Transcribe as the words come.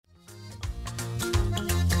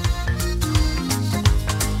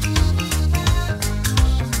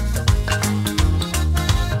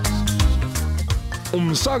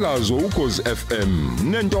Umsakazo ukhozi FM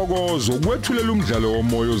nentokozo kwethulela umdlalo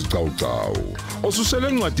womoya ozicawucawu. Osusele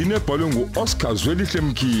encwadini ebhalwe nguOscar Zwelihle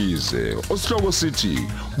Mkhize, osihloko sithi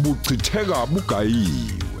Buchitheka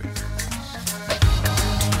Bugayiwe.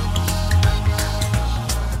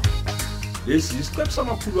 Lesi isiqephu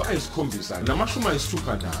samakhulu ayisikhombisa namashumi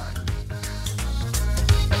ayisithupha nanye.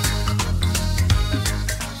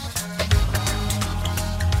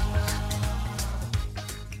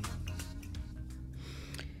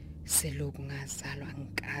 Selokhu ngazalwa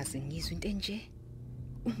ngikaze ngizwe into enje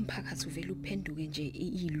umphakathi uvela uphenduke nje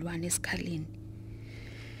izilwane esikhaleni.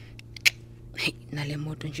 Nale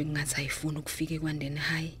moto nje ngathi ayifuni ukufika ekwandeni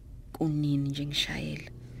hayi kunini nje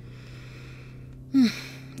ngishayela.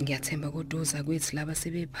 Ngiyathemba koduza kwethu laba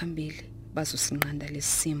sebephambili bazosinqanda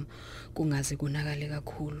lesimo kungaze konakale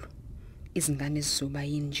kakhulu. Izingane zizoba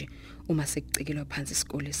yini nje uma sekucekelwa phansi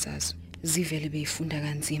isikole sazo. Zivele beyifunda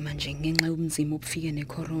kanzima nje ngenxa yobunzima obufike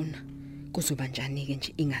necorona. Kuzoba njani ke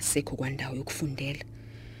nje ingasekho kwandawo yokufundela.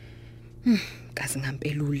 Kazi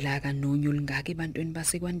ngampela ulaka nonyo lingaka ebantweni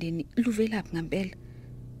basekwandeni luvelaphi ngampela.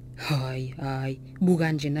 Hayi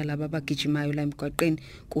buka nje nalabo abagijimayo la emgwaqeni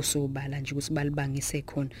kusobala nje ukuthi balibangise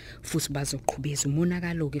khona futhi bazoqhubeza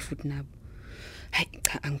umonakalo ke futhi nabo. Hayi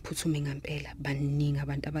cha angiphuthume ngampela baningi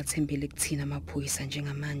abantu abathembele kuthina amaphoyisa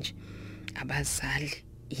njengamanje. Abazali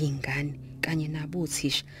ingane kanye nabo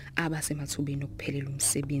othisha abasemathubeni okuphelela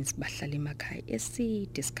umsebenzi bahlala emakhaya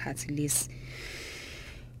eside isikhathi lesi.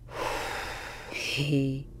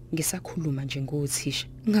 Ngisakhuluma nje ngothisha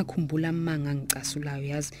ngakhumbula amanga ngicasulayo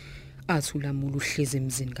yazi athulamula uhleze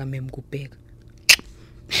emzini kaMem Kubheka.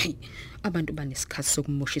 Abantu banesikhathi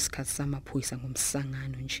sokumosha isikhathi samaphoyisa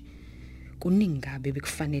ngomsangano nje. Kuningi ngabe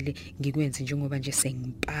bekufanele ngikwenze njengoba nje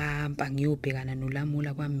sengimpampa ngiyobhekana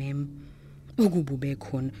nolamula kwaMem. Ukubube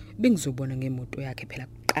khona bengizobona ngemoto yakhe phela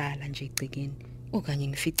kuqala nje egcekeni okanye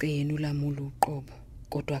ngifice yena ulamula uqobo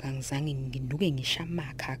kodwa kangizange nginduke ngisha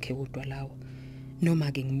amakha akhe kodwa lawo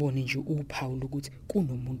noma ke ngibone nje uphawu ukuthi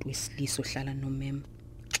kunomuntu wesilisa ohlala noMem.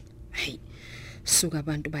 Hey suka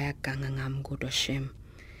abantu bayaganga ngami kodwa shem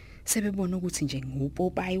sebebona ukuthi nje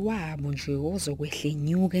ngupopayi wabo nje ozokwehla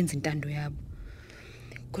enyuka enza intando yabo.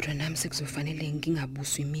 Kodwa nami sekuzofanele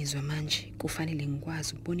ngingabuswa imizwa manje kufanele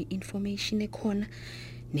ngikwazi ukubona information ekhona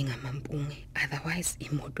ningamampunge otherwise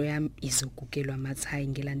imoto yami izogugelwa amathayi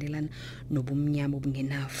ngelandelana nobumnyama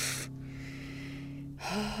obungenafu.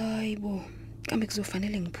 Hayibo kambe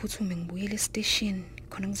kuzofanele ngiphuthume ngibuyele estation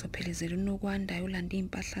khona ngizophelezela unokwanda ayolanda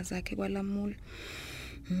impahla zakhe kwalamula.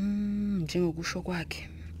 Njengokusho kwakhe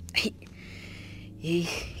hey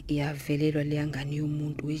iyavelelwa leyangane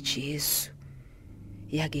yomuntu weJesu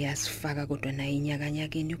yake yasifaka kodwa naye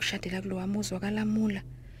inyakanyakeni yokushadela kulo wamuzi wakalamula.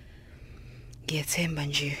 Ngiyethemba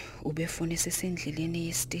nje ubefone sesendleleni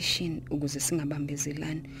yestation ukuze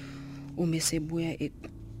singabambezelani uma sebuya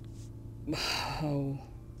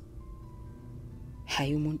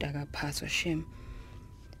hayi umuntu akaphathwa shem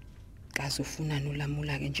kaze ufuna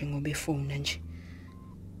nolamula ke njengoba efona nje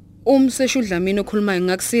umseshu uDlamini okhulumayo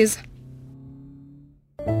ngakusiza.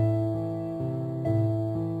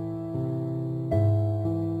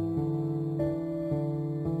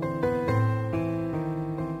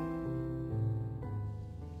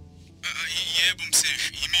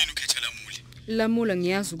 Lamula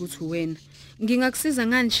ngiyazi ukuthi uwena. Ngingakusiza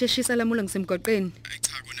ngani sheshisa Lamula ngisemgwaqeni?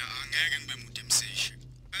 Cha kona angeke ngibe mude emseshe.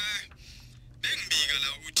 Bengibika la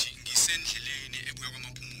ukuthi ngisendleleni ebuya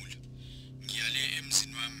kwamaphumulo. Ngiyale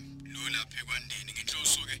emzini wami lo lapha ekwandeni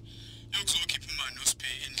ngenhloso ke yokuzokhipha umani osiphe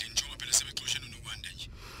endlini njengoba phela sebexoshene nokwanda nje.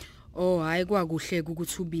 Oh hayi kwakuhle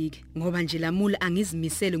ukuthi ubike ngoba nje Lamula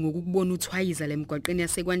angizimisele ngokukubona uthwayiza la emgwaqeni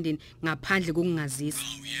yasekwandeni ngaphandle kokungazisa.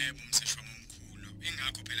 Yebo umseshe wami omkhulu.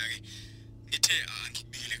 Ingakho phela ke ngithe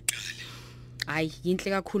angibikele kuqala. Hayi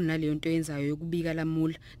yinhle kakhulu naleyo nto yenzayo yokubika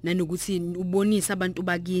Lamula nanokuthi ubonise abantu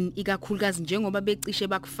bakini ikakhulukazi njengoba becishe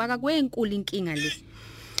bakufaka kwenkulu inkinga le.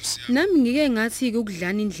 Nami ngike ngathi ke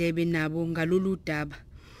ukudlana indlebe nabo ngalolu daba.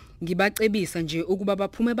 Ngibacebisa nje ukuba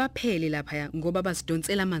baphume baphele lapha ngoba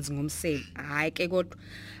basidonsela amanzi ngomsele. Hayi ke kodwa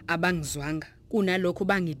abangizwanga kunalokho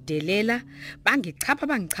bangidelela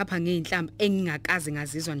bangichapha ngeinhlamba engingakaze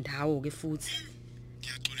ngazizwa ndawo ke futhi.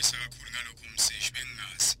 Ngiyaxolisa kakhulu ngalokho umseshi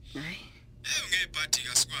bengingazi. Hayi. Ngebhathi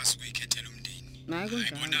kasikwazi ukuyikhethela umndeni. Hayi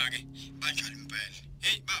kunjalo. Bona ke banjalo impela.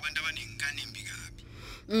 Hey babantu abaningi kanembi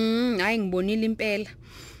kabi. Hayi ngibonile impela.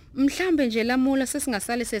 Mhlambe nje Lamula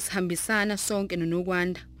sesingasale sesihambisana sonke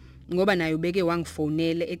nonokwanda ngoba naye ubeke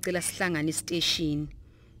wangifonele ecela sihlangane estation.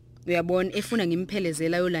 Uyabona efuna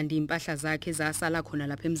ngimphelezela yolanda impahla zakhe ezasala khona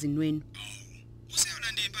lapha emzini wenu.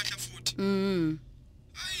 Useyolanda impahla futhi? Mm.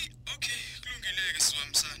 Hayi, okay, kulungile ke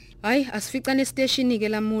siwamsana. Hayi asificane station ke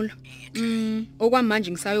lamula.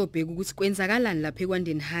 Okwamanje ngisayobheka ukuthi kwenzakalani lapha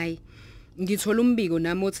eKwandeni High. Ngithola umbiko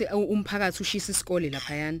nami othi umphakathi ushisa isikole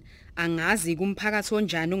lapha yana. Angazi kumphakathi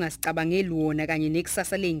onjani ongasicabangeli wona kanye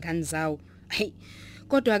nekusasa lezingane zawo. Hey.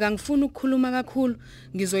 Kodwa akangifuni ukukhuluma kakhulu.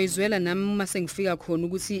 Ngizoyizwela nami uma sengifika khona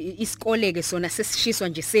ukuthi isikole ke sona sesishiswa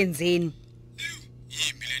nje senzeni.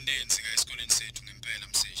 Yimbi le ndenzi ka esikoleni sethu ngempela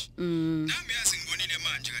mseshi. Nami yazi ngibonile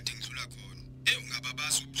manje kade ngidlula khona.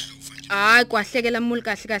 Ungababaza ubudlufa nje. Hayi kwahlekela lamula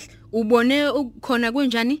kahle. Ubone khona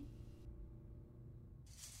kunjani?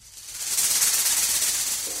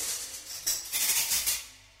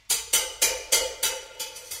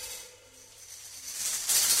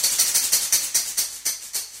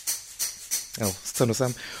 Sithando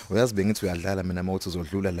sami, uyazi bengithi uyadlala mina mawuthi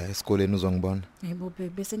uzodlula la esikoleni uzongibona. Yebo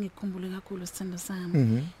bese ngikukhumbule kakhulu sithando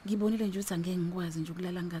sami. Ngibonile nje ukuthi angeke ngikwazi nje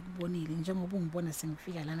ukulala ngakubonile njengoba ungibona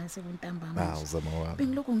sengifika lana sekuntambama. Hawu zama wami.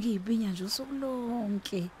 Bengilokhu ngiyibinya nje usuku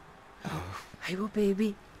lonke. Hayibo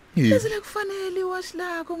baby. Bese kufanele iwash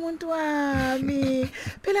lakho umuntu wami.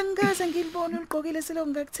 Phela ngikaze ngilibona uligqokile silo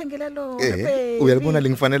ngikuthengela lona baby. Uyalibona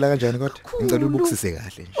lingifanele kanjani kodwa? Ngicela ubukisise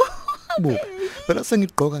kahle nje. Buka, phela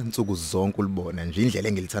sengigqoka insuku zonke ulibona nje indlela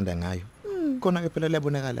engilithanda ngayo. Khona ke phela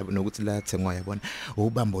labonakala nokuthi lathengwa yabona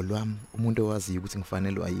ubambo lwami umuntu owaziyo ukuthi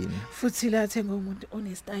ngifanelwa yini. Futhi lathenga umuntu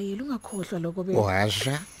onestyle ungakhohlwa lokho baby.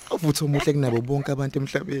 Washa, futhi omuhle kunabo bonke abantu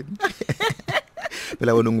emhlabeni.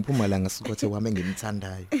 Phela wona ngiphuma la ngasikothe wami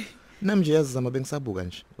engimthandayo. Nami nje yazama bengisabuka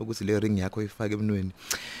nje ukuthi le ring yakho ifake emnweni.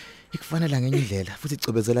 Ikufanele ngenye indlela futhi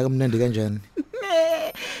icobezela kamnandi kanjani.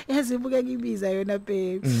 Yazibuka ngibiza yona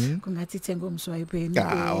baby. Kungathi thenga umswayipeni.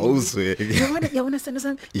 Awuzweke. Yabona sami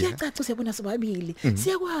kuyacaca usiyabona sobabili.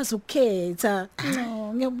 Siyakwazi ukukhetha.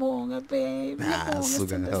 No, ngiyabonga baby.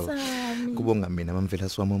 Ngiyabonga sami. Kubonga mina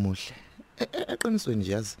mamvelasi wami omuhle. Eqinisweni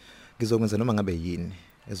nje yazi ngizokwenza noma ngabe yini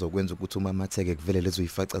ezokwenza ukuthi umama atheke kuvele lezo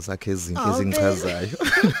ifaca zakhe ezinhle ezingichazayo.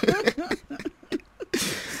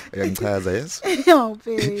 Uyangichaza yes? Oh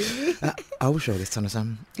baby. Awusho ke sithando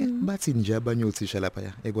sami. Bathi nje abanye othisha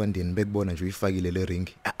lapha eKwandeni bekubona nje uyifakile le ring.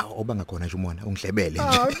 Awuba ngakhona nje umona ungihlebele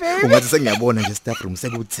nje. Ungathi sengiyabona nje staff room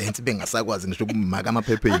sekuthense bengasakwazi ngisho ukumaka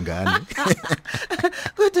amaphephe ezingane.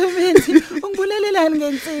 Kodwa menzi ungibulelelani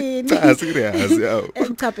ngensini. Cha serious yawo.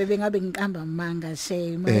 Cha baby ngabe ngiqamba manga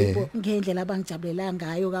shame hayibo ngendlela abangijabulela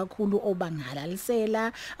ngayo kakhulu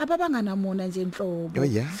obangihalalisela ababanganamona nje enhlobo. Oh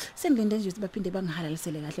yeah. Sengilinde nje ukuthi baphinde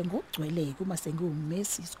bangihalalisele kahle ngokugcweleke uma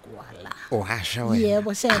sengiwumesi sigwala. Ohasha wena.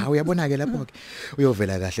 Yebo shame. Uyabona ke lapho ke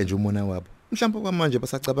uyovela kahle nje umona wabo. Mhlawumbe kwamanje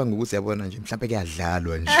basacabanga ukuthi yabona nje mhlawumbe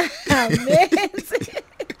kuyadlalwa nje. Menzi.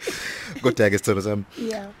 Kodwa ke sithando sami.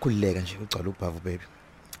 Yeah. Khulileka nje ugcwala ubhavu baby.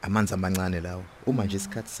 Amanzi amancane lawo. Uma nje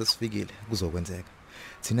isikhathi sesifikile kuzokwenzeka.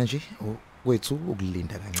 Thina nje kwethu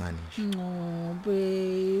ukulinda kancane nje. No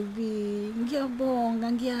baby.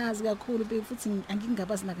 Ngiyabonga ngiyazi kakhulu baby futhi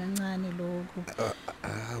angingabazi na kancane lokho.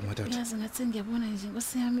 Madoda. Yazi ngathi ngiyabona nje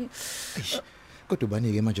Nkosi yami. Kodwa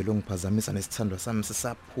banike manje lo ngiphazamisa nesithandwa sami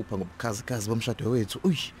sisaphupha ngobukhazikhazi bomshado wethu.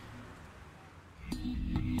 Uy.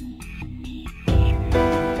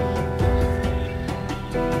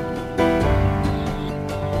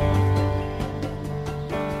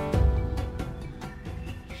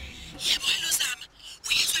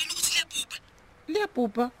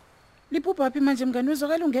 Liyabhubha. Libhubha phi manje mngani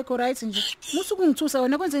wezokala ungekho right nje. Musu kungithusa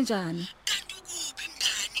wena kwenze njani? Kanti ukuphi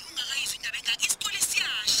mngani ungakayizwa indaba engaka isikole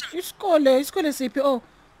siyasha. Isikole siphi oh.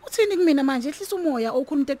 Uthini kumina manje ehlisa umoya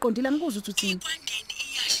okhulu into eqondile angikuza ukuthi uthini. Kwandeni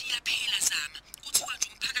iyashiya phela zama. Kuthi kwanje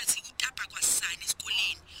umphakathi utapa kwasana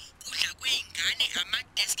esikoleni. Kudla kweingane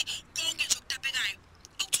amadesk konke nje okutapekayo.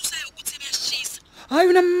 Okuthusayo ukuthi beyashisa. Hayi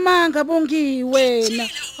unamanga bongi wena.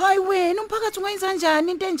 Hayi wena umphakathi ungayenza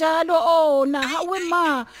kanjani into enjalo ona hawe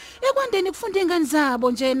ma. EKwandeni kufunda ingane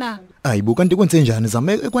zabo njena. Hayibo kanti kwenze njani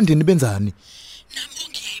zama eKwandeni benzani? Nami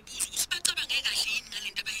ongiyayibuza ukuthi bacabange kahle yini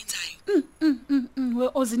ngalento abayenzayo. We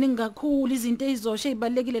oziningi kakhulu izinto ezizosha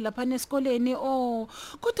ezibalekile lapha nesikoleni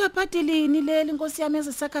kodwa phatilini leli Nkosi yami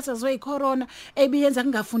ezisakhatha zoyicorona ebiyenza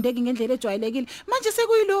kungafundeki ngendlela ejwayelekile manje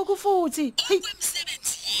sekuyilokhu futhi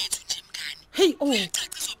Kwemisebenzi yethu nje mngani. Hey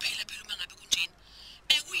Chachiso phela uma ngabe kunjena.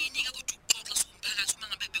 Bekuyini ke kodwa ukuxoxa somphakathi uma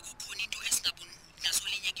ngabe bekukhona into esingaboni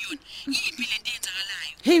ngasolinye kuyona. Yimbi lento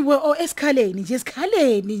eyenzakalayo. Hey we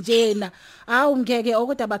esikhaleni njena hawu ngeke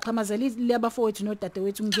kodwa baxhamazela labafowethu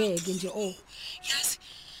nodadewethu ngeke nje Yazi,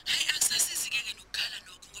 hayi akusasizi ke nokukhala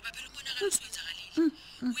lokho ngoba phela umonakalo usenzakalile.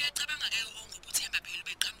 Uyacabanga ke ukuthi hamba phela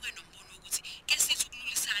beqhamuke nombono ukuthi ke sithi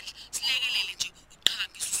ukulula isandla silekelele nje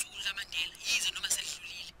uqhakambisa usuku likaMandela yize noma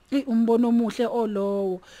selidlulile. Umbono omuhle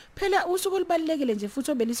olowo phela usuku olubalekile nje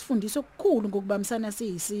futhi obelisifundiso okukhulu ngokubambisana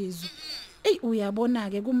siyisizwe. Ey uyabona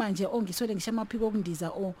ke kumanje ongisole ngisha amaphiko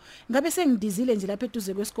okundiza ngabe sengidizile nje lapha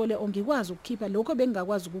eduze kwesikole ongikwazi ukukhipha lokho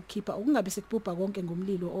bengingakwazi ukukhipha ukungabe sekubhubha konke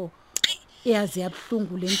ngomlilo yazi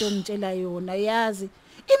yabhlungu lento ongitshela yona yazi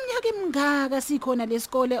iminyaka emingaka sikhona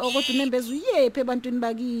lesikole kodwa unembeza uyephi ebantwini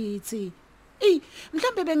bakithi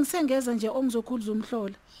mhlambe bengisengeza nje ongizokhuluza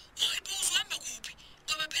umhlola Hayibo uzihamba kuphi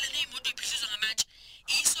ngoba phela neimoto iphishizwa ngamatshe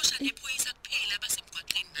isosha nephoyisa kuphela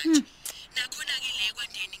basemgwaqeni manje nakhona ke le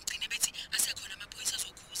kwandeni ngicine bethi asekhona amaphoyisa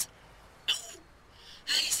azokhuza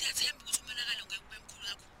hayi siyathemba ukuthi umonakalo ngeke ube mkhulu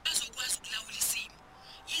kakhulu bazokwazi ukulawula isimo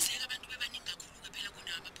yize abantu bebaningi kakhulu ke phela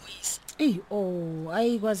kuna amaphoyisa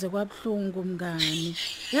ayikwaze kwabhlungu mngani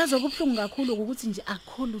yazi okubhlungu kakhulu ukuthi nje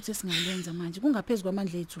akho lutho esingalenza manje kungaphezulu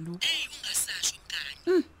kwamandla ethu lo ungasasho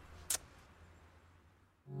mngani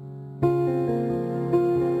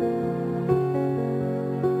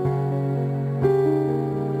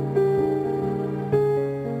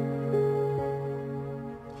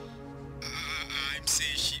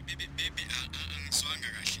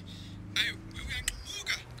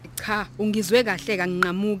Cha ungizwe kahle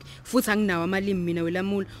kanginqamuki futhi anginawo amalimi mina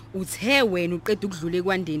welamula uthe wena uqeda ukudlula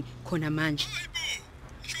ekwandeni khona manje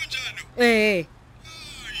Sho njalo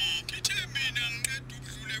ngithe mina ngiqeda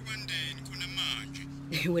ukudlula ekwandeni khona manje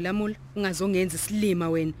welamula ungazongenza isilima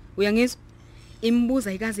wena uyangizwa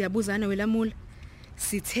imbuza ikazi yabuzana welamula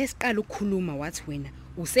sithe siqala ukukhuluma wathi wena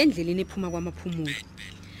usendleleni ephuma kwamaphumulo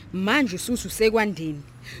manje ususu sekwandeni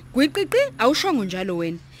gwiqiqi awushongo njalo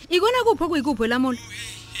wena ikona kupho kuyikupho welamula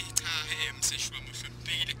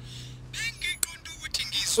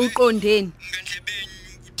uqondeni ngandlebeni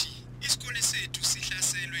ukuthi isikole sethu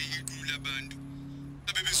sihlaselwe yiqulu labantu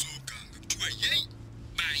abebezoganga kuthiwa hey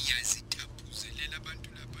bayazithabuzelela abantu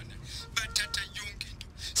lapha bathatha yonke into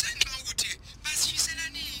senxa ukuthi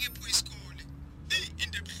basishiselanike pho isikole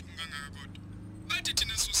into ebuhlungu kangaka kodwa bathi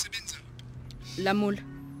thina sosebenza lamula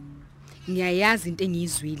ngiyayazi into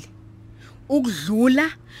engiyizwile ukudlula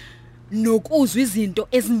nokuzwa izinto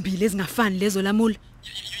ezimbili ezingafani lezo lamula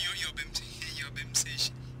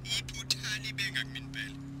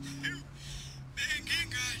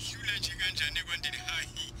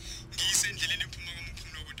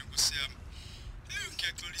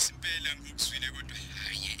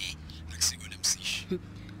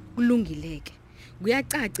kulungileke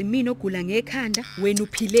kuyacaca mina ogula ngekhanda wena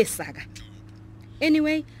uphile saka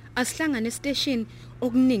anyway asihlangane e-station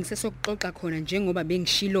okuningi sesokuxoxa khona njengoba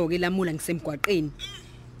bengishilo ke lamula ngisemgwaqeni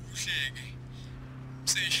uhleke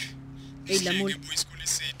mseshi lamula isikole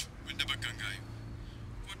sethu wena bagangayo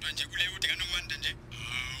kodwa nje kule uthi kanokwanda nje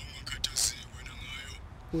ungakhathazeki wena ngayo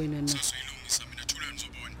wena na sosoyilungisa mina thula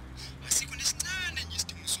nizobona asikho nesincane nje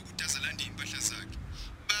isidingo sokuthi azalande impahla zakhe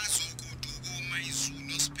bazokuduka izulu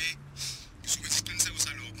nospe ngizokwenza isiqiniseko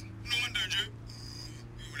salokho nowanda nje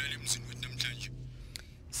uyolala emzini wethu namhlanje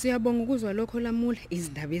siyabonga ukuzwa lokho lamula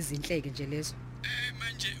izindaba ezinhleke nje lezo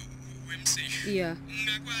manje wemseshi yeah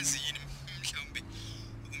ngakwazi yini mhlawumbe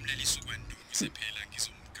ukumlalisa ukwandungise phela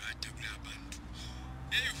ngizomgada kulabantu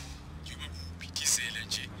njoba kuphithizela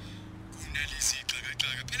nje kunalezi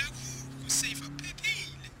xaka phela kusafe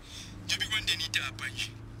phephile njengoba kwandeni idaba nje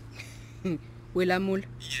welamula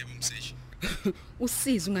yebo mseshi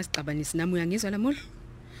usiza ungasixabanisi nami uyangizwa lamula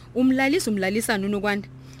umlalisana unokwanda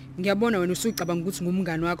ngiyabona wena usucabanga ukuthi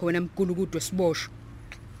ngumngane wakho wena mkulu kudwe siboshwe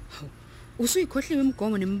usuyikhohliwe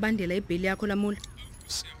imigomo nemibandela ebheli yakho lamula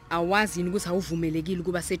awazi yini ukuthi awuvumelekile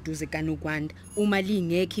kuba seduze kanokwanda uma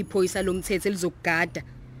lingekho iphoyisa lomthetho elizokugada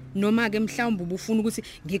noma ke mhlawumbe ubufuna ukuthi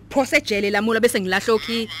ngikuphose ejele lamula bese ngilahla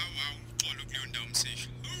okhi uxolo kuleyo ndawo mseshi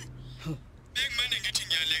bengimane ngithi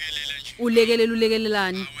ngiyalekelela nje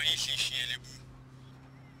ulekelelelani awayidlishiyele bu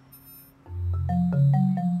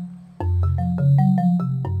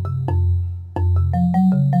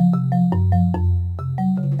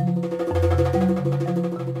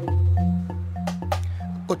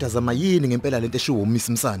kodwa zama yini ngempela lento eshiwo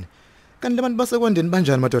uMsimsane kanti labantu basekwandeni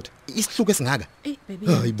banjani madoda isihluko esingaka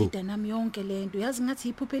baby ngida nami yonke lento yazi ngathi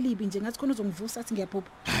iphupho elibi nje ngathi khona uzongivusa athi ngiyaphupha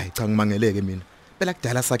hayi cha ngimangeleke mina phela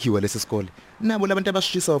kudala sakhiwe lesi sikole nabo labantu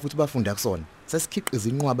abashishisa futhi bafunda kusona sesikhiqiza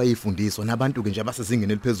inqwaba yifundiswa nabantu ke nje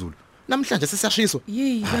abasezingeni eliphezulu namhlanje sesiyashiswa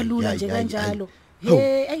balula nje kanjalo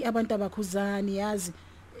abantu abakhuzani yazi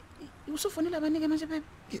usufonela abanike manje baby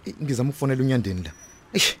ngizama ukufonela unyandeni la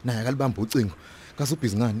naye akalibamba ucingo kaze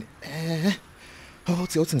ubhizi ngani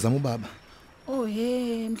uthi ngizama ubaba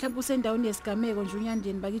mhlawumbe usendaweni yesigameko nje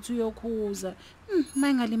unyandeni bakithi uyokhuza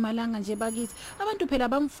mayingalimalanga nje bakithi abantu phela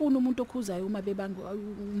bamfuna umuntu okhuzayo uma bebanga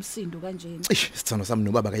umsindo kanjena sithando sami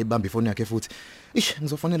nobaba kayibamba ifoni yakhe futhi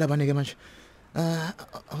ngizofonela abanike manje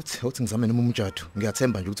uthi ngizame noma umtjado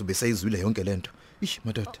ngiyathemba nje ukuthi besayizwile yonke lento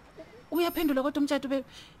madoda Uyaphendula kodwa umtshado be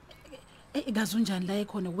ngazunjani la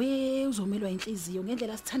ekhona we uzomelwa inhliziyo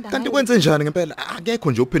ngendlela sithanda ngayo. Kanti kwenze njani ngempela?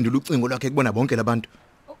 Akekho nje uphendula ucingo lwakhe kubona bonke labantu.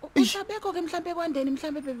 Uhlabekho ke mhlambe kwandeni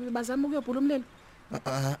mhlambe bazama ukuyobhula umlelo.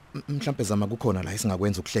 Mhlambe zama kukhona la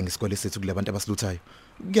isingakwenza ukuhlenga isikole sethu kule bantu abasiluthayo.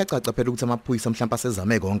 Kuyacaca phela ukuthi amaphoyisa mhlambe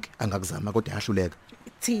asezame konke angakuzama kodwa yahluleka.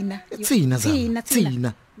 Thina.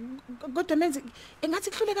 Kodwa menze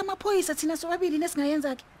engathi kuhluleka amaphoyisa thina sobabili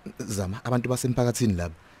nesingayenza ke. Zama abantu basemphakathini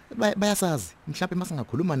laba. Bayasazi mhlambe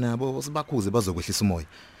masingakhuluma nabo sibakhuze bazokwehlisa umoya.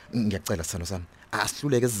 Ngiyacela sithando sami.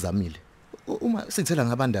 Asihluleke sizamile. Uma sithela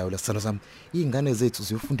ngabandawo la sithando sami, izingane zethu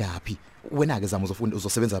ziyofunda hapi. Wena ke zama uzofunda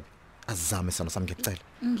uzosebenza hapi. Azizame sithando sami ngiyacela.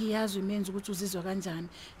 Ngiyazi umenze ukuthi uzizwa kanjani.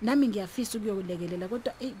 Nami ngiyafisa ukuyolekelela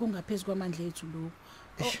kodwa kungaphezulu kwamandla ethu lokho.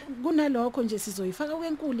 Kunalokho nje sizoyifaka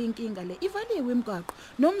kwenkulu inkinga le. Ivaliwe imigaqo.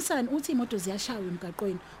 Nomsana uthi imoto ziyashawa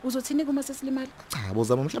emgaqweni. Uzothini kuma sesilimala? Cha,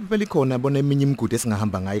 bozama mhlawumbe phela ikhona bona eminye imigudu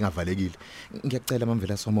esingahamba ngayo ingavalekile. Ngiyacela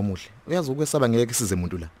mamvela swami omuhle. Uyazi ukwesaba ngeke size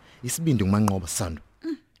umuntu la. Isibindi ngumanqoba sisando.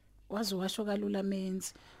 Wazi washo kalula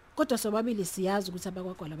menzi. Kodwa sobabili siyazi ukuthi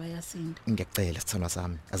abakwagwala bayasinda. Ngiyacela sithando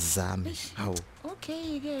sami, azizame. Hawu.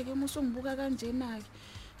 Okay ke musungibuka kanjena ke.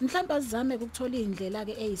 Mhlawumbe azizame ukuthola indlela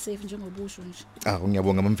ke eyisafe njengobusho nje.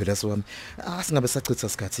 Ngiyabonga mamvela wami. Singabe sachitha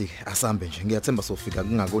isikhathi ke. Asambe nje. Ngiyathemba sofika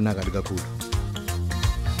kungakonakali kakhulu.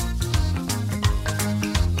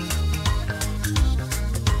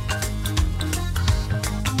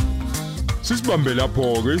 Sisibambe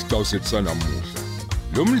lapho ke isigcawu sethu sanamuhla.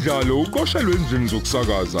 Lo mdlalo uqoshelwe endlini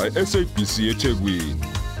zokusakaza eSABC eThekwini.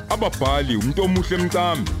 Ababhali umuntu omuhle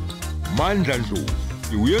emcambi, Mandla Ndlovu,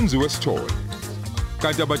 uyenziwe Sithole.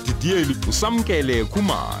 Kanti abadidiyeli uSamkele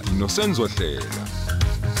Khumalo noSenzo Hlela.